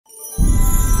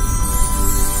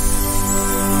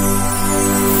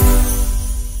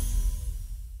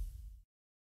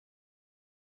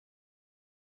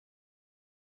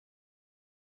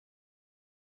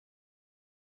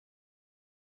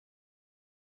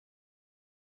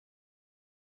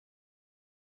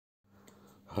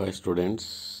Hi students,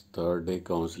 third day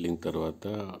counselling తర్వాత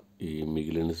ఈ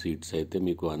మిగిలిన సీట్స్ అయితే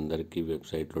మీకు అందరికీ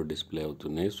వెబ్సైట్లో డిస్ప్లే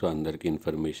అవుతున్నాయి. సో అందరికీ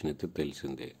ఇన్ఫర్మేషన్ అయితే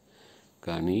తెలిసిందే.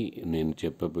 కానీ నేను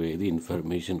చెప్పబోయేది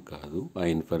ఇన్ఫర్మేషన్ కాదు, ఆ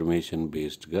ఇన్ఫర్మేషన్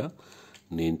బేస్డ్గా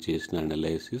నేను చేసిన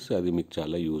అనాలైసిస్ అది మీకు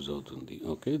చాలా యూజ్ అవుతుంది.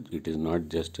 Okay, it is not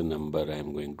just a number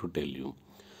I'm going to tell you.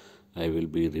 I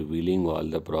will be revealing all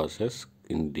the process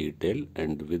in detail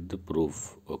and with the proof.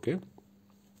 Okay,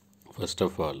 first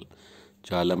of all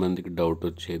చాలామందికి doubt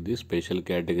వచ్చేది, special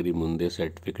category ముందే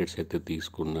certificates అయితే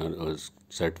తీసుకున్నారు,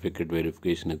 certificate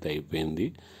verification అయితే అయిపోయింది,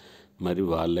 మరి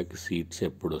వాళ్ళకి seats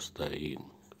ఎప్పుడు వస్తాయి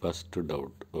ఫస్ట్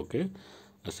డౌట్. ఓకే,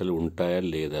 అసలు ఉంటాయా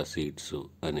లేదా సీట్స్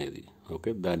అనేది.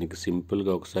 ఓకే, దానికి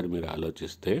సింపుల్గా ఒకసారి మీరు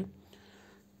ఆలోచిస్తే,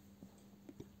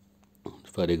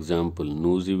 ఫర్ ఎగ్జాంపుల్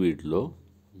నూజివీడ్లో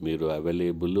మీరు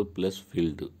అవైలబుల్ ప్లస్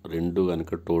ఫిల్డ్ రెండు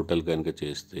కనుక టోటల్ కనుక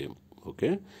చేస్తే,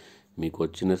 ఓకే, మీకు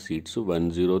వచ్చిన సీట్స్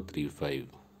 1035.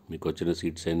 మీకు వచ్చిన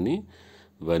సీట్స్ అన్నీ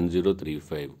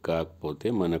 1035. కాకపోతే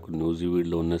మనకు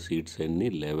నూజివీడ్లో ఉన్న సీట్స్ అన్నీ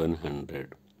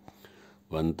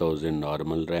 1000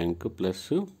 నార్మల్ ర్యాంక్ ప్లస్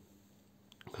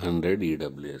 100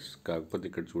 ఈడబ్ల్యూఎస్. కాకపోతే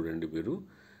ఇక్కడ చూడండి, మీరు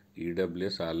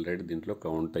ఈడబ్ల్యూఎస్ ఆల్రెడీ దీంట్లో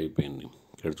కౌంట్ అయిపోయింది.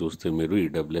 ఇక్కడ చూస్తే మీరు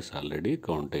ఈడబ్ల్యూఎస్ ఆల్రెడీ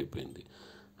కౌంట్ అయిపోయింది.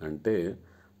 అంటే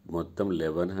మొత్తం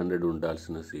 1100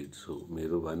 ఉండాల్సిన సీట్స్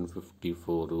మీరు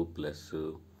 154 ప్లస్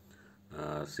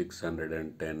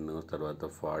 610 తర్వాత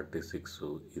 46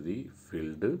 ఇది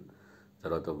ఫిల్డ్,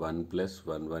 తర్వాత 1 ప్లస్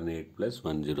 118 ప్లస్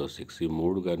 106 ఈ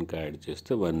మూడు కనుక యాడ్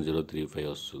చేస్తే 1035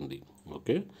 వస్తుంది.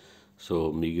 ఓకే, సో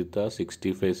మిగతా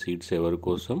 65 సీట్స్ ఎవరి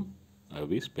కోసం?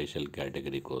 అవి స్పెషల్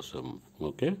కేటగిరీ కోసం.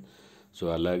 ఓకే, సో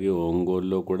అలాగే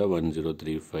ఒంగోలులో కూడా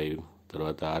 1035,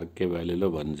 తర్వాత ఆర్కే వ్యాలీలో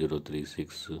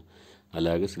 1036,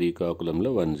 అలాగే శ్రీకాకుళంలో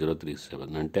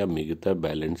 1037. అంటే ఆ మిగతా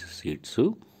బ్యాలెన్స్ సీట్స్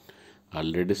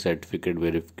ఆల్రెడీ సర్టిఫికేట్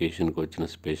వెరిఫికేషన్కి వచ్చిన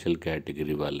స్పెషల్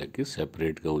కేటగిరీ వాళ్ళకి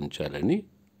సెపరేట్గా ఉంచాలని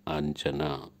అంచనా.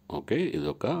 ఓకే,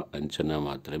 ఇదొక అంచనా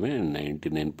మాత్రమే,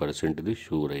 99% ఇది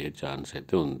షూర్ అయ్యే ఛాన్స్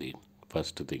అయితే ఉంది.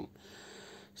 First thing.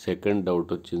 సెకండ్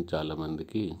డౌట్ వచ్చింది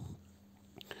చాలామందికి,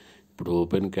 ఇప్పుడు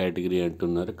ఓపెన్ కేటగిరీ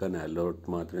అంటున్నారు కానీ అలాట్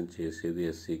మాత్రం చేసేది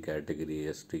SC category,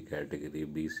 ST category,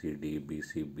 BCD,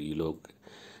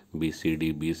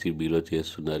 బీసీబీలో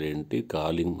చేస్తున్నారేంటి?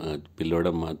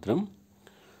 పిలవడం మాత్రం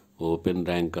ఓపెన్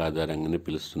ర్యాంక్ ఆధారంగానే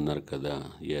పిలుస్తున్నారు కదా.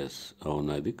 ఎస్, అవును,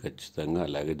 అది ఖచ్చితంగా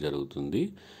అలాగే జరుగుతుంది.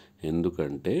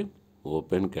 ఎందుకంటే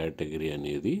ఓపెన్ కేటగిరీ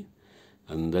అనేది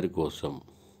అందరి కోసం.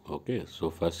 ఓకే, సో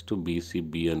ఫస్ట్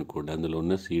బీసీబీ అనుకోండి, అందులో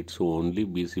ఉన్న సీట్స్ ఓన్లీ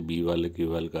బీసీబీ వాళ్ళకి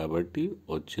ఇవ్వాలి కాబట్టి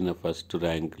వచ్చిన ఫస్ట్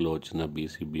ర్యాంక్లో వచ్చిన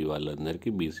బీసీబీ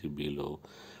వాళ్ళందరికీ బీసీబీలో,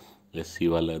 ఎస్సీ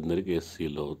వాళ్ళందరికీ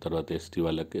ఎస్సీలో, తర్వాత ఎస్టీ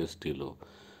వాళ్ళకి ఎస్టీలో.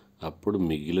 అప్పుడు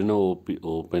మిగిలిన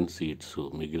ఓపెన్ సీట్స్,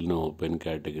 మిగిలిన ఓపెన్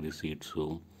కేటగిరీ సీట్స్,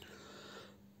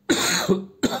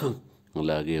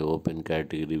 అలాగే ఓపెన్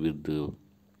కేటగిరీ విత్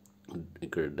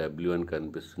ఇక్కడ డబ్ల్యూ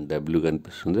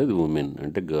కనిపిస్తుంది, అది ఉమెన్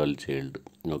అంటే గర్ల్ చైల్డ్.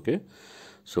 ఓకే,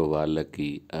 సో వాళ్ళకి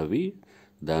అవి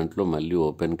దాంట్లో మళ్ళీ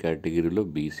ఓపెన్ కేటగిరీలో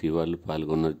బీసీ వాళ్ళు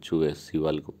పాల్గొనవచ్చు, ఎస్సీ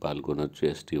వాళ్ళు పాల్గొనవచ్చు,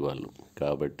 ఎస్టీ వాళ్ళు.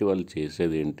 కాబట్టి వాళ్ళు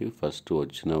చేసేది ఏంటి, ఫస్ట్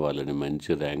వచ్చిన వాళ్ళని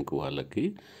మంచి ర్యాంక్ వాళ్ళకి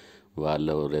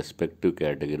వాళ్ళ రెస్పెక్టివ్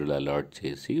కేటగిరీలో అలాట్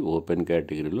చేసి ఓపెన్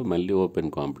కేటగిరీలో మళ్ళీ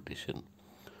ఓపెన్ కాంపిటీషన్.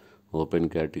 ఓపెన్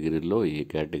కేటగిరీలో ఏ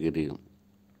కేటగిరీ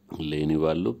లేని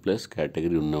వాళ్ళు ప్లస్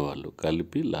కేటగిరీ ఉన్నవాళ్ళు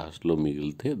కలిపి లాస్ట్లో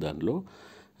మిగిలితే దానిలో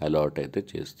అలాట్ అయితే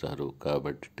చేస్తారు.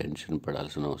 కాబట్టి టెన్షన్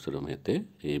పడాల్సిన అవసరం అయితే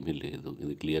ఏమీ లేదు.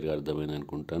 ఇది క్లియర్గా అర్థమైంది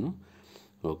అనుకుంటాను.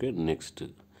 ఓకే, నెక్స్ట్,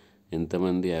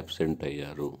 ఎంతమంది యాబ్సెంట్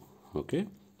అయ్యారు? ఓకే,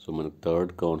 సో మనకు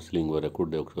థర్డ్ కౌన్సిలింగ్ వరకు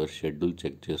ఒకసారి షెడ్యూల్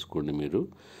చెక్ చేసుకోండి. మీరు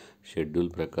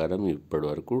షెడ్యూల్ ప్రకారం ఇప్పటి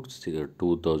వరకు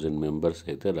 2000 మెంబర్స్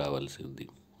అయితే రావాల్సింది.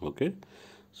 ఓకే,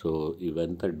 సో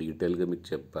ఇవంతా డీటెయిల్గా మీకు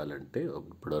చెప్పాలంటే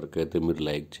ఇప్పటివరకు అయితే మీరు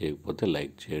లైక్ చేయకపోతే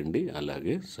లైక్ చేయండి,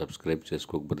 అలాగే సబ్స్క్రైబ్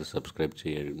చేసుకోకపోతే సబ్స్క్రైబ్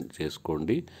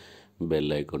చేసుకోండి,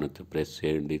 బెల్ ఐకాన్ అయితే ప్రెస్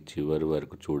చేయండి, చివరి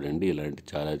వరకు చూడండి. ఇలాంటి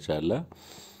చాలా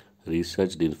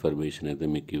రీసెర్చ్డ్ ఇన్ఫర్మేషన్ అయితే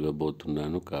మీకు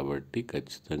ఇవ్వబోతున్నాను. కాబట్టి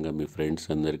ఖచ్చితంగా మీ ఫ్రెండ్స్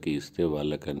అందరికీ ఇస్తే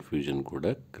వాళ్ళ కన్ఫ్యూజన్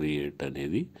కూడా క్రియేట్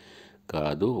అనేది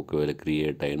కాదు, ఒకవేళ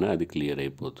క్రియేట్ అయినా అది క్లియర్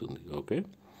అయిపోతుంది. ఓకే,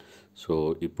 సో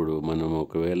ఇప్పుడు మనం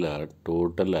ఒకవేళ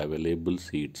టోటల్ అవైలబుల్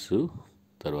సీట్స్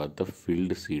తర్వాత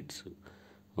field seats,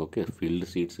 okay, field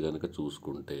seats కనుక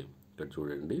చూసుకుంటే ఇక్కడ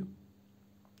చూడండి,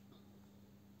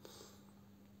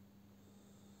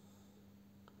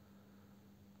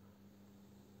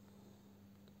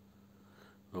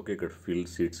 ఓకే, ఇక్కడ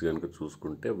ఫిల్డ్ సీట్స్ కనుక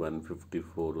చూసుకుంటే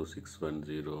 154,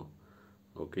 610.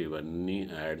 ఓకే, ఇవన్నీ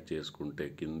యాడ్ చేసుకుంటే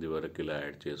కింది వరకు ఇలా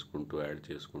యాడ్ చేసుకుంటూ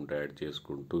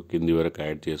కింది వరకు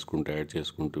యాడ్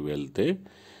చేసుకుంటూ వెళ్తే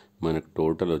మనకు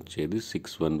టోటల్ వచ్చేది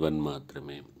 611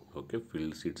 మాత్రమే. ఓకే,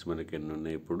 ఫిల్డ్ సీట్స్ మనకి ఎన్ని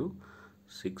ఉన్నాయి ఇప్పుడు?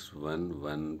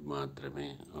 611 మాత్రమే.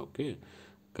 ఓకే,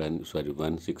 కానీ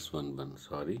 1611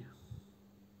 సారీ.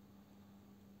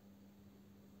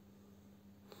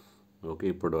 ఓకే,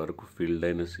 ఇప్పటి వరకు ఫిల్డ్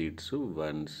అయిన సీట్స్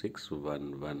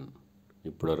 1611.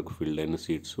 ఇప్పటివరకు ఫిల్డ్ అయిన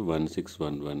సీట్స్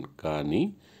 1611, కానీ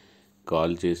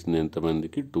కాల్ చేసిన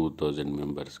ఎంతమందికి 2000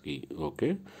 మెంబర్స్కి. ఓకే,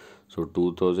 సో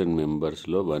 2000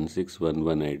 మెంబర్స్లో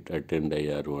 1611 అటెండ్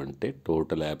అయ్యారు అంటే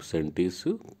total absentees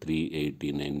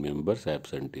 389 members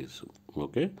absentees.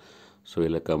 Okay, so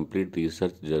ఇలా కంప్లీట్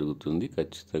రీసెర్చ్ జరుగుతుంది.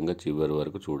 ఖచ్చితంగా చివరి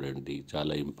వరకు చూడండి,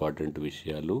 చాలా ఇంపార్టెంట్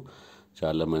విషయాలు.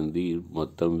 చాలామంది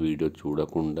మొత్తం వీడియో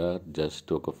చూడకుండా జస్ట్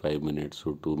ఒక 5 మినిట్స్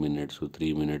 2 మినిట్స్ 3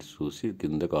 మినిట్స్ చూసి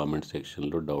కింద కామెంట్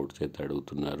సెక్షన్లో డౌట్స్ అయితే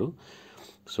అడుగుతున్నారు.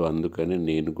 సో అందుకని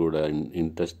నేను కూడా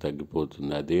ఇంట్రెస్ట్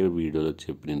తగ్గిపోతుంది. అదే వీడియోలో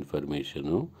చెప్పిన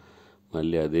ఇన్ఫర్మేషను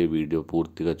మళ్ళీ అదే వీడియో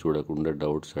పూర్తిగా చూడకుండా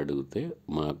డౌట్స్ అడిగితే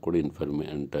మాకు కూడా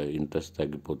ఇంట్రెస్ట్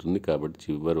తగ్గిపోతుంది. కాబట్టి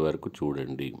చివరి వరకు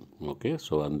చూడండి. ఓకే,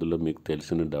 సో అందులో మీకు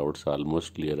తెలిసిన డౌట్స్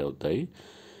ఆల్మోస్ట్ క్లియర్ అవుతాయి.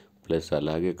 ప్లస్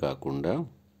అలాగే కాకుండా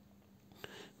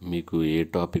మీకు ఏ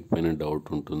టాపిక్ పైన డౌట్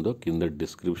ఉంటుందో కింద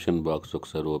డిస్క్రిప్షన్ బాక్స్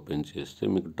ఒకసారి ఓపెన్ చేస్తే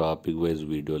మీకు టాపిక్ వైజ్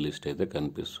వీడియో లిస్ట్ అయితే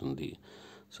కనిపిస్తుంది.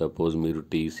 సపోజ్ మీరు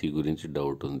టీసీ గురించి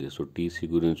డౌట్ ఉంది, సో టీసీ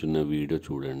గురించి ఉన్న వీడియో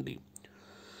చూడండి.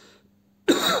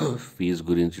 ఫీజు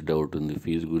గురించి డౌట్ ఉంది,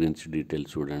 ఫీజు గురించి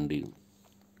డీటెయిల్స్ చూడండి.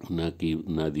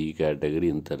 నాది ఈ కేటగిరీ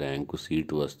ఇంత ర్యాంకు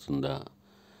సీట్ వస్తుందా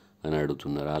అని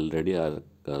అడుగుతున్నారు. Already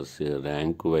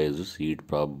rank wise seat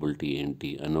probability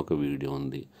ఏంటి అని ఒక వీడియో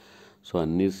ఉంది. సో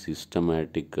అన్నీ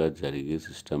సిస్టమేటిక్గా జరిగి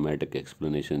సిస్టమేటిక్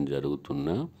ఎక్స్ప్లెనేషన్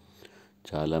జరుగుతున్నా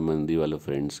చాలామంది వాళ్ళ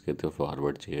ఫ్రెండ్స్కి అయితే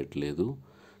ఫార్వర్డ్ చేయట్లేదు.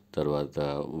 తర్వాత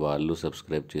వాళ్ళు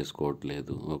సబ్స్క్రైబ్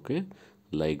చేసుకోవట్లేదు. ఓకే,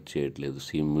 లైక్ చేయట్లేదు.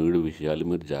 ఈ 3 విషయాలు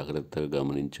మీరు జాగ్రత్తగా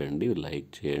గమనించండి. లైక్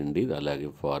చేయండి, అలాగే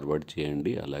ఫార్వర్డ్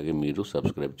చేయండి, అలాగే మీరు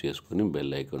సబ్స్క్రైబ్ చేసుకొని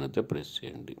బెల్ ఐకాన్ అయితే ప్రెస్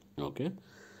చేయండి. ఓకే,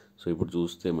 సో ఇప్పుడు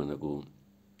చూస్తే మనకు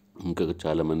ఇంకా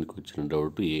చాలామందికి వచ్చిన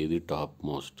డౌట్ ఏది టాప్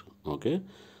మోస్ట్. ఓకే,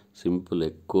 సింపుల్,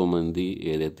 ఎక్కువ మంది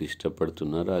ఏదైతే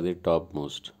ఇష్టపడుతున్నారో అదే టాప్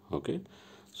మోస్ట్. ఓకే,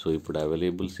 సో ఇప్పుడు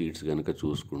అవైలబుల్ సీట్స్ కనుక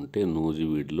చూసుకుంటే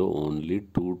నూజివీడ్లో ఓన్లీ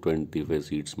 225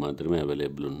 సీట్స్ మాత్రమే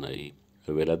అవైలబుల్ ఉన్నాయి.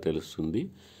 అవి ఎలా తెలుస్తుంది?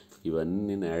 ఇవన్నీ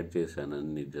నేను యాడ్ చేశాను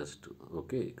అన్ని జస్ట్.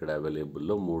 ఓకే, ఇక్కడ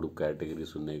అవైలబుల్లో 3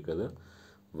 కేటగిరీస్ ఉన్నాయి కదా,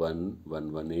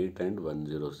 1118 అండ్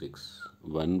 106.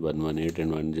 1118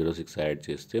 అండ్ 106 యాడ్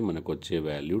చేస్తే మనకు వచ్చే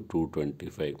వాల్యూ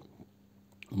 225.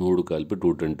 3 కలిపి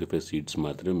 225 సీట్స్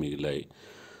మాత్రమే మిగిలాయి.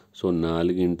 సో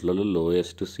 4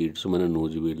 లోయెస్ట్ సీట్స్ మన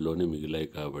నూజివీడ్లోనే మిగిలాయి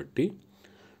కాబట్టి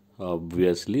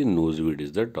obviously Nuzvid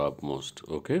is the top most.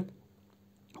 Okay,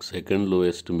 second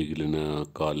lowest మిగిలిన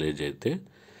కాలేజ్ అయితే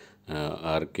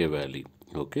ఆర్కే వ్యాలీ.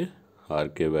 ఓకే,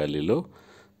 ఆర్కే వ్యాలీలో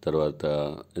తర్వాత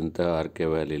ఎంత, ఆర్కే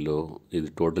వ్యాలీలో ఇది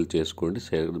టోటల్ చేసుకోండి,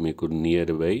 మీకు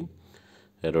నియర్ బై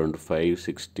అరౌండ్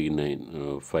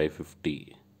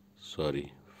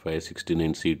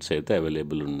 569 సీట్స్ అయితే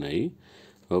అవైలబుల్ ఉన్నాయి.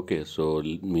 ఓకే, సో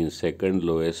మీ సెకండ్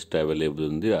లోయెస్ట్ అవైలబుల్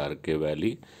ఉంది ఆర్కే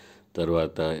వ్యాలీ.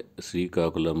 తర్వాత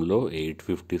శ్రీకాకుళంలో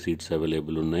 850 సీట్స్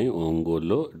అవైలబుల్ ఉన్నాయి.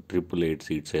 ఒంగోలులో 888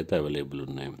 సీట్స్ అయితే అవైలబుల్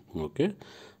ఉన్నాయి. ఓకే,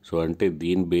 సో అంటే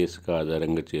దీని బేస్గా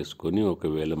ఆధారంగా చేసుకొని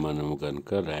ఒకవేళ మనం కనుక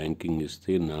ర్యాంకింగ్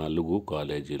ఇస్తే 4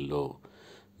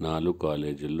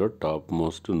 కాలేజీల్లో టాప్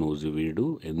మోస్ట్ నూజివీడు.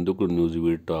 ఎందుకు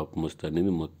నూజివీడు టాప్ మోస్ట్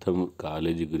అనేది మొత్తం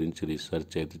కాలేజీ గురించి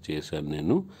రీసెర్చ్ అయితే చేశాను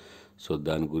నేను. సో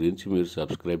దాని గురించి మీరు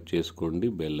సబ్స్క్రైబ్ చేసుకోండి,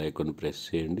 బెల్ ఐకాన్ ప్రెస్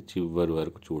చేయండి, చివరి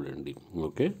వరకు చూడండి.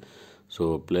 Okay, so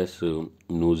plus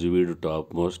Nuzvid top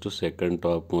most, second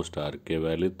top most RK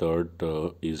valley, third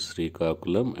is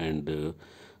Srikakulam, and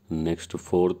next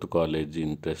 4th college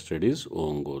interested is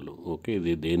Ongole. Okay,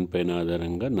 ఇది దేనిపైన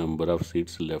ఆధారంగా, number of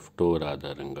seats left over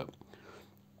ఆధారంగా.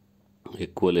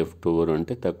 ఎక్కువ లెఫ్ట్ ఓవర్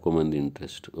అంటే తక్కువ మంది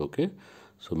ఇంట్రెస్ట్. ఓకే,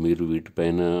 సో మీరు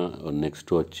వీటిపైన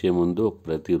నెక్స్ట్ వచ్చే ముందు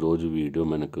ప్రతిరోజు వీడియో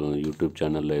మనకు యూట్యూబ్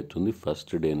ఛానల్లో అవుతుంది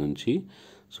ఫస్ట్ డే నుంచి.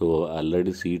 సో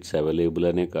ఆల్రెడీ సీట్స్ అవైలబుల్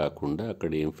అనే కాకుండా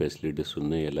అక్కడ ఏం ఫెసిలిటీస్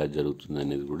ఉన్నాయి, ఎలా జరుగుతుంది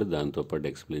అనేది కూడా దాంతోపాటు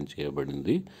ఎక్స్ప్లెయిన్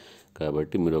చేయబడింది.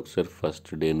 కాబట్టి మీరు ఒకసారి ఫస్ట్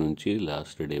డే నుంచి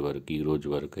లాస్ట్ డే వరకు, ఈ రోజు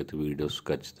వరకు అయితే వీడియోస్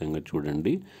ఖచ్చితంగా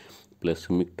చూడండి. ప్లస్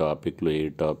మీకు టాపిక్లో ఏ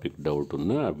టాపిక్ డౌట్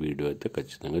ఉన్నా ఆ వీడియో అయితే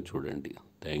ఖచ్చితంగా చూడండి.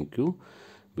 Thank you.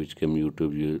 విజ్కెమ్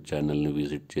యూట్యూబ్ ఛానల్ని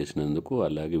విజిట్ చేసినందుకు.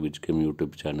 అలాగే విజ్కెమ్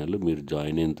యూట్యూబ్ ఛానల్ మీరు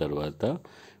జాయిన్ అయిన తర్వాత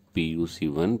PUC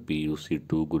 1 PUC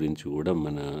 2 గురించి కూడా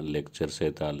మన లెక్చర్స్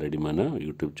అయితే ఆల్రెడీ మన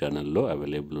యూట్యూబ్ ఛానల్లో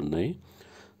అవైలబుల్ ఉన్నాయి.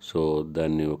 సో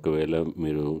దాన్ని ఒకవేళ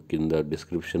మీరు కింద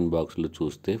డిస్క్రిప్షన్ బాక్స్లో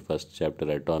చూస్తే ఫస్ట్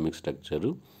చాప్టర్ అటామిక్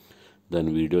స్ట్రక్చరు, దాని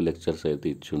వీడియో లెక్చర్స్ అయితే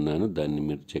ఇచ్చి ఉన్నాను, దాన్ని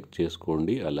మీరు చెక్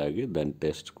చేసుకోండి. అలాగే దాని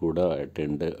టెస్ట్ కూడా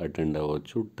అటెండ్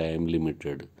అవ్వచ్చు.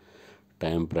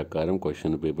 టైం ప్రకారం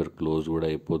క్వశ్చన్ పేపర్ క్లోజ్ కూడా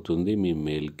అయిపోతుంది, మీ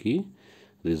మెయిల్కి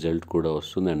రిజల్ట్ కూడా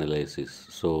వస్తుంది, analysis.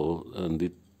 So the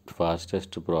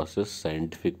fastest process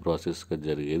scientific ప్రాసెస్గా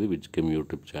జరిగేది విజ్కెమ్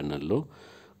యూట్యూబ్ ఛానల్లో.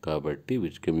 కాబట్టి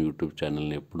విజ్కెమ్ యూట్యూబ్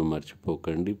ఛానల్ని ఎప్పుడు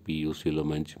మర్చిపోకండి. పీయూసీలో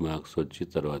మంచి మార్క్స్ వచ్చి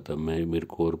తర్వాత మీరు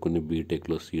కోరుకునే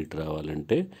బీటెక్లో సీట్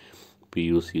రావాలంటే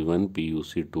పీయూసీ 1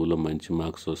 పీయూసీ 2లో మంచి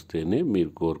మార్క్స్ వస్తేనే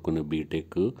మీరు కోరుకునే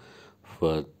బీటెక్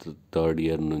థర్డ్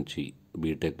ఇయర్ నుంచి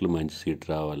బీటెక్లో మంచి సీట్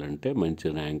రావాలంటే మంచి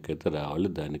ర్యాంక్ అయితే రావాలి.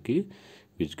 దానికి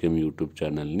విజ్కెమ్ యూట్యూబ్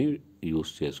ఛానల్ని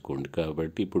యూస్ చేసుకోండి.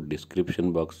 కాబట్టి ఇప్పుడు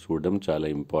డిస్క్రిప్షన్ బాక్స్ చూడడం చాలా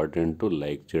ఇంపార్టెంట్,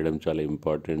 లైక్ చేయడం చాలా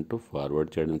ఇంపార్టెంట్,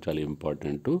 ఫార్వర్డ్ చేయడం చాలా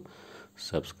ఇంపార్టెంట్.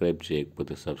 సబ్స్క్రైబ్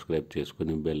చేయకపోతే సబ్స్క్రైబ్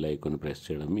చేసుకుని బెల్ ఐకాన్ ప్రెస్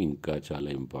చేయడం ఇంకా చాలా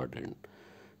ఇంపార్టెంట్.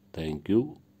 Thank you.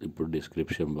 ఇప్పుడు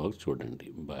డిస్క్రిప్షన్ బాక్స్ చూడండి.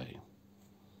 బాయ్.